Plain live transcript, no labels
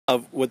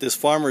Of what this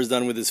farmer has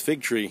done with his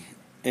fig tree.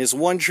 And it's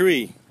one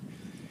tree,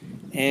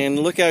 and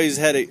look how he's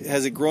had it,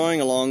 has it growing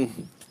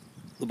along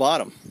the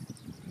bottom.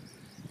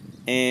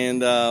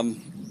 And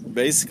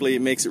basically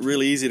it makes it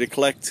really easy to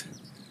collect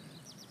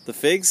the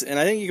figs. And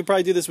I think you could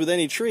probably do this with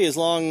any tree as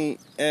long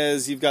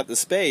as you've got the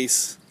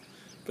space.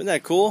 But isn't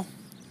that cool?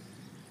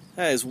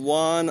 That is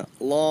one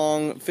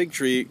long fig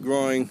tree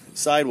growing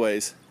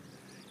sideways,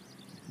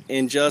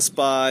 and just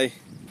by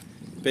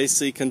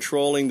basically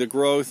controlling the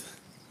growth.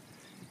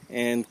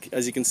 And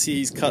as you can see,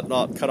 he's cut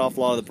off a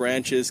lot of the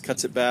branches,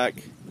 cuts it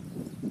back,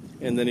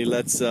 and then he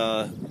lets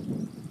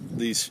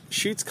these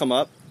shoots come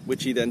up,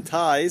 which he then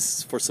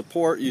ties for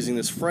support using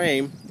this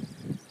frame.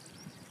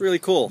 Really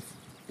cool.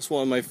 It's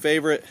one of my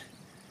favorite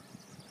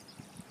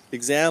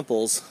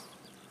examples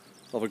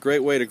of a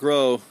great way to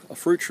grow a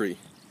fruit tree.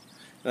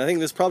 And I think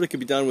this probably could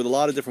be done with a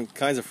lot of different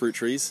kinds of fruit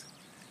trees,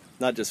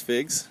 not just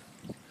figs.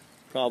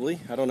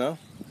 Probably, I don't know.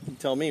 You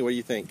tell me, what do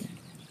you think?